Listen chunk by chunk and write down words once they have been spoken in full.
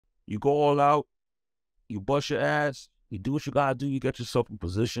You go all out, you bust your ass, you do what you gotta do, you get yourself in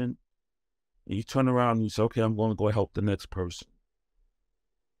position, and you turn around and you say, okay, I'm going to go help the next person.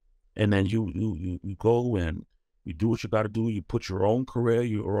 And then you go and you do what you gotta do. You put your own career,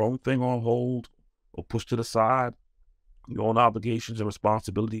 your own thing on hold or push to the side, your own obligations and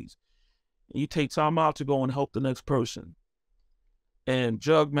responsibilities. And you take time out to go and help the next person. And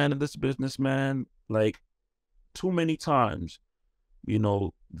Jug, man, in this business, man, like too many times,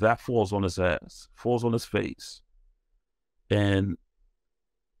 that falls on his ass, falls on his face. And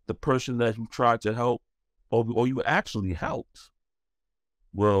the person that you tried to help or you actually helped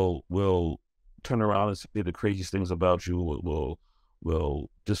will turn around and say the craziest things about you, will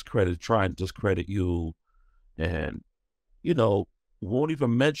try and discredit you, and, won't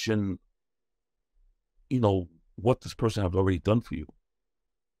even mention, what this person have already done for you.